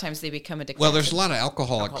so a lot of times they become addicted. Well, there's a lot of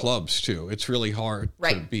alcoholic clubs too. It's really hard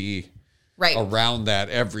to be around that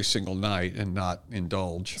every single night and not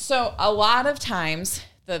indulge. So a lot of times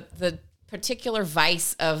the particular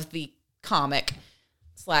vice of the comic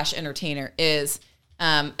 / entertainer is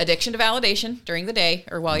addiction to validation during the day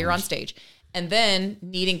or while you're on stage, and then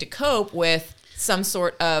needing to cope with some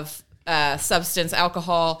sort of substance,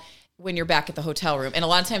 alcohol, when you're back at the hotel room. And a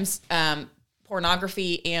lot of times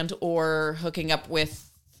pornography and or hooking up with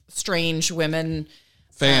strange women.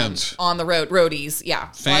 Fans. On the road, roadies,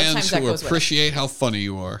 yeah. Fans who appreciate how funny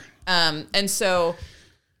you are. And so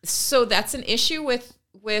that's an issue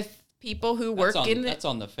with people who work in That's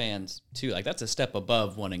on the fans, too. Like, that's a step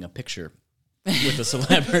above wanting a picture with a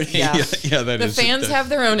celebrity. Yeah, that the is. fans have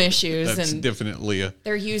their own issues, That's and definitely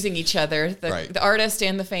they're using each other. The artist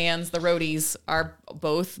and the fans, the roadies, are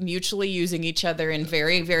both mutually using each other in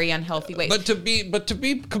very, very unhealthy ways. But to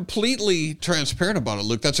be completely transparent about it,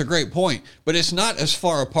 Luke, that's a great point. But it's not as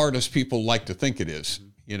far apart as people like to think it is.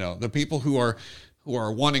 You know, the people who are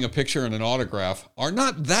wanting a picture and an autograph are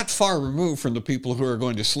not that far removed from the people who are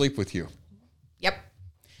going to sleep with you. Yep.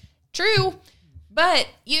 True. But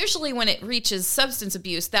usually when it reaches substance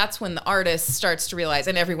abuse, that's when the artist starts to realize,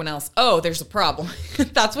 and everyone else, oh, there's a problem.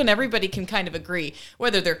 That's when everybody can kind of agree,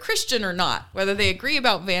 whether they're Christian or not, whether they agree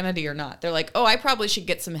about vanity or not. They're like, oh, I probably should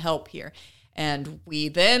get some help here. And we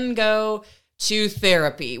then go to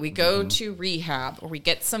therapy. We go to rehab, or we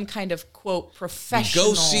get some kind of, quote, professional.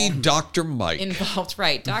 Go see Dr. Mike. Involved,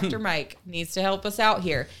 right. Dr. Mike needs to help us out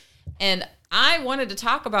here. And I wanted to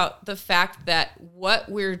talk about the fact that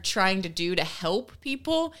what we're trying to do to help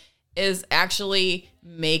people is actually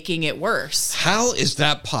making it worse. How is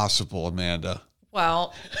that possible, Amanda?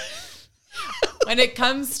 Well, when it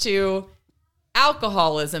comes to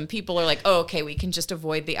alcoholism, people are like, oh, okay, we can just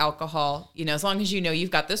avoid the alcohol. You know, as long as you know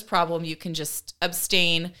you've got this problem, you can just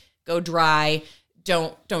abstain, go dry,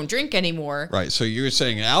 don't drink anymore. Right. So you're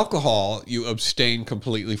saying alcohol, you abstain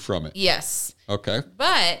completely from it. Yes. Okay.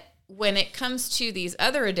 But when it comes to these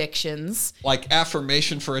other addictions, like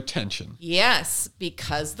affirmation for attention. Yes,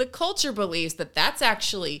 because the culture believes that that's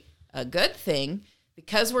actually a good thing,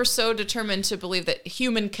 because we're so determined to believe that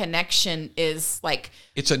human connection is like...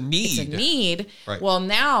 It's a need. It's a need. Right. Well,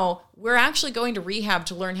 now we're actually going to rehab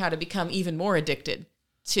to learn how to become even more addicted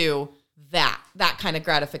to that kind of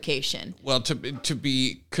gratification. Well,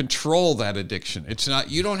 to control that addiction. It's not,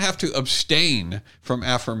 you don't have to abstain from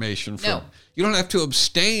affirmation. You don't have to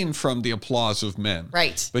abstain from the applause of men.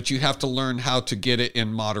 Right. But you have to learn how to get it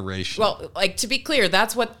in moderation. Well, like, to be clear,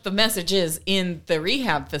 that's what the message is in the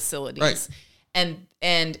rehab facilities. Right.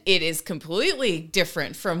 And it is completely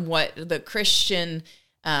different from what the Christian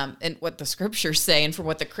and what the scriptures say, and from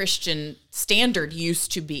what the Christian standard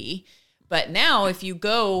used to be. But now if you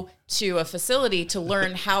go to a facility to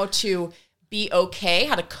learn how to be okay,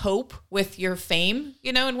 how to cope with your fame,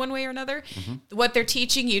 you know, in one way or another, what they're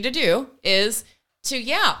teaching you to do is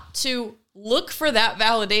to look for that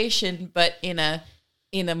validation, but in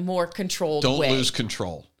a more controlled way. Don't lose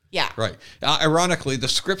control. Yeah. Right. Ironically, the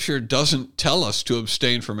scripture doesn't tell us to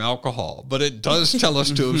abstain from alcohol, but it does tell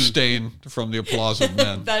us to abstain from the applause of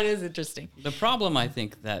men. That is interesting. The problem, I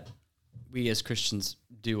think, that we as Christians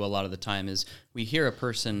do a lot of the time is we hear a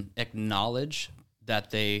person acknowledge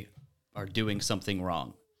that they are doing something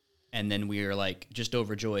wrong, and then we are like just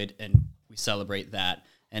overjoyed and we celebrate that.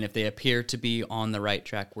 And if they appear to be on the right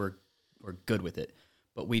track, we're good with it.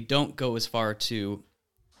 But we don't go as far to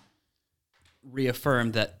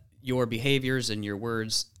reaffirm that your behaviors and your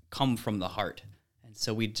words come from the heart. And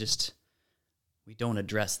so we don't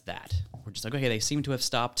address that. We're just like, okay, they seem to have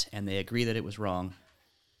stopped and they agree that it was wrong.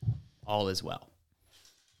 All is well.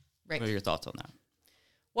 Right. What are your thoughts on that?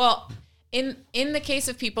 Well, in the case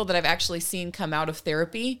of people that I've actually seen come out of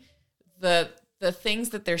therapy, the things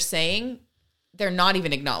that they're saying, they're not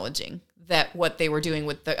even acknowledging that what they were doing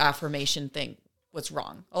with the affirmation thing was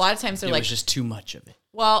wrong. A lot of times they're It like, was just too much of it.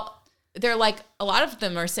 well, they're like, a lot of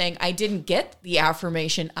them are saying, I didn't get the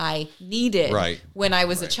affirmation I needed when I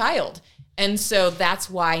was a child. And so that's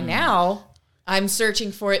why now I'm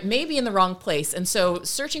searching for it, maybe in the wrong place. And so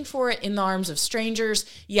searching for it in the arms of strangers,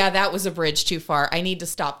 yeah, that was a bridge too far. I need to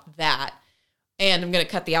stop that. And I'm going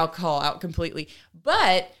to cut the alcohol out completely.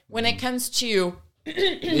 But when it comes to...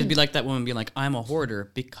 It'd be like that woman being like, I'm a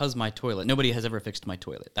hoarder because my toilet. Nobody has ever fixed my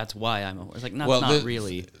toilet. That's why I'm a hoarder. It's like, not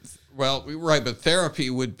really. Well, right, but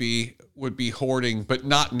therapy would be hoarding, but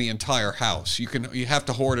not in the entire house. You have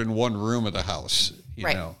to hoard in one room of the house, you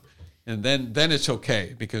know. And then it's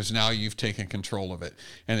okay because now you've taken control of it.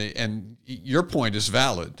 And your point is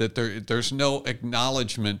valid that there's no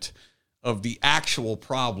acknowledgement of the actual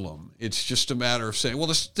problem. It's just a matter of saying,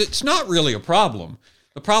 well, it's not really a problem.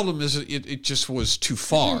 The problem is it just was too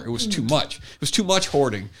far. It was too much. It was too much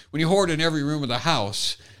hoarding. When you hoard in every room of the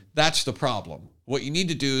house, that's the problem. What you need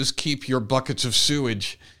to do is keep your buckets of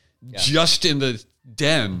sewage just in the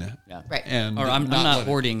den. Yeah. Right. And or I'm not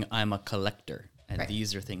hoarding, I'm a collector. And Right.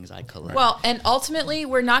 these are things I collect. Well, and ultimately,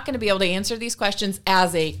 we're not going to be able to answer these questions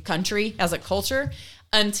as a country, as a culture,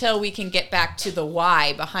 until we can get back to the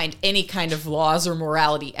why behind any kind of laws or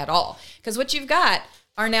morality at all. Because what you've got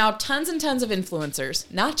are now tons and tons of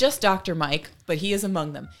influencers, not just Dr. Mike, but he is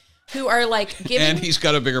among them, who are like giving... And he's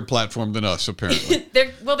got a bigger platform than us, apparently.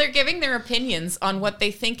 they're giving their opinions on what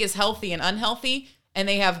they think is healthy and unhealthy, and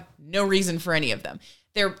they have no reason for any of them.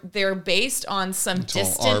 They're based on some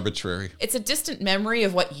distant... all arbitrary. It's a distant memory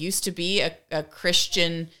of what used to be a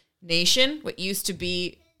Christian nation, what used to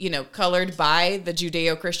be, colored by the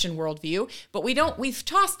Judeo-Christian worldview. But we've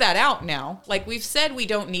tossed that out now. Like we've said, we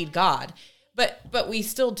don't need God. But we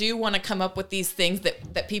still do want to come up with these things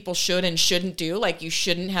that people should and shouldn't do. Like you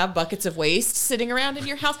shouldn't have buckets of waste sitting around in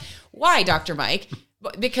your house. Why, Dr. Mike?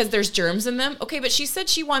 Because there's germs in them. Okay, but she said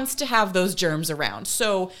she wants to have those germs around.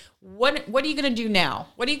 So what are you going to do now?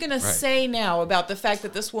 What are you going to say now about the fact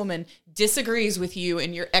that this woman disagrees with you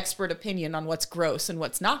and your expert opinion on what's gross and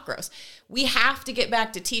what's not gross? We have to get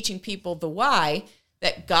back to teaching people the why,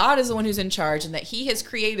 that God is the one who's in charge and that he has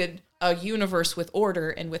created a universe with order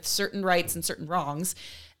and with certain rights and certain wrongs.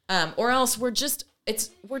 Or else we're just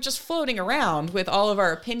floating around with all of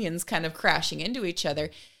our opinions kind of crashing into each other.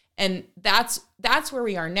 And that's where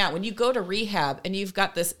we are now. When you go to rehab and you've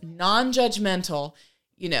got this non-judgmental,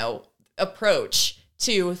 approach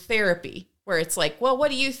to therapy where it's like, well,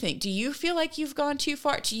 what do you think? Do you feel like you've gone too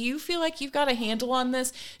far? Do you feel like you've got a handle on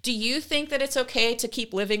this? Do you think that it's okay to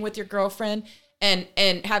keep living with your girlfriend and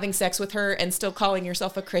having sex with her and still calling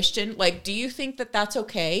yourself a Christian? Like, do you think that that's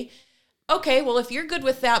okay? Okay, well, if you're good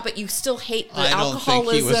with that, but you still hate the alcoholism. I don't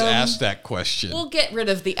think he was asked that question. We'll get rid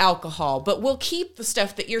of the alcohol, but we'll keep the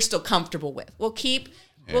stuff that you're still comfortable with. We'll keep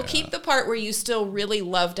the part where you still really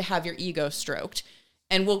love to have your ego stroked.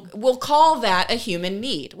 And we'll call that a human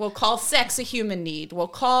need. We'll call sex a human need. We'll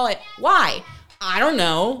call it, why? I don't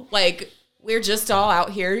know. Like, we're just all out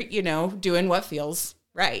here, doing what feels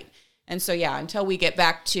right. And so, until we get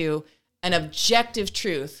back to an objective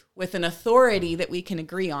truth with an authority that we can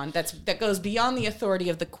agree on, that goes beyond the authority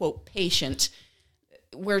of the, quote, patient,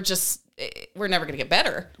 we're never going to get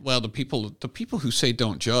better. Well, the people who say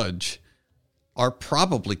don't judge are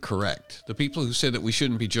probably correct. The people who say that we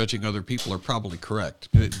shouldn't be judging other people are probably correct.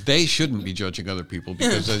 They shouldn't be judging other people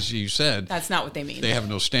because, as you said... That's not what they mean. They have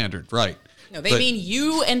no standard, right. No, they mean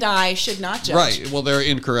you and I should not judge. Right. Well, they're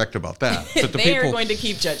incorrect about that. But they are going to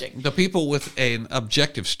keep judging. The people with an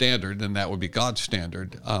objective standard, and that would be God's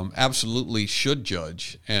standard, absolutely should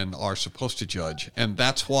judge and are supposed to judge. And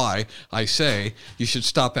that's why I say you should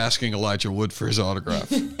stop asking Elijah Wood for his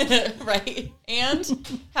autograph. Right.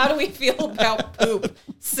 And how do we feel about poop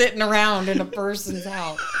sitting around in a person's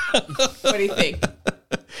house? What do you think?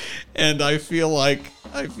 And I feel like,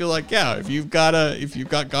 if you've got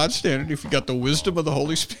God's standard, if you've got the wisdom of the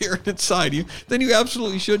Holy Spirit inside you, then you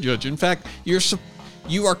absolutely should judge. In fact,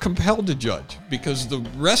 you are compelled to judge because the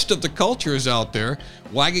rest of the culture is out there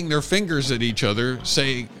wagging their fingers at each other,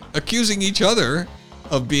 accusing each other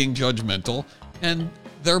of being judgmental, and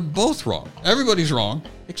they're both wrong. Everybody's wrong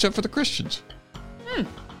except for the Christians.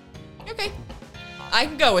 Okay. I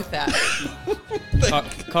can go with that.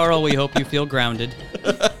 Carl, we hope you feel grounded.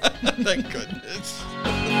 Thank goodness.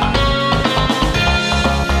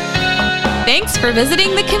 Thanks for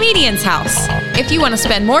visiting the Comedian's House. If you want to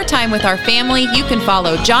spend more time with our family, you can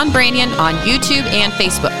follow John Branyan on YouTube and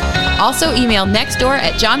Facebook. Also email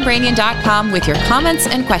nextdoor@johnbranyan.com with your comments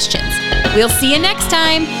and questions. We'll see you next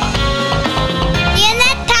time.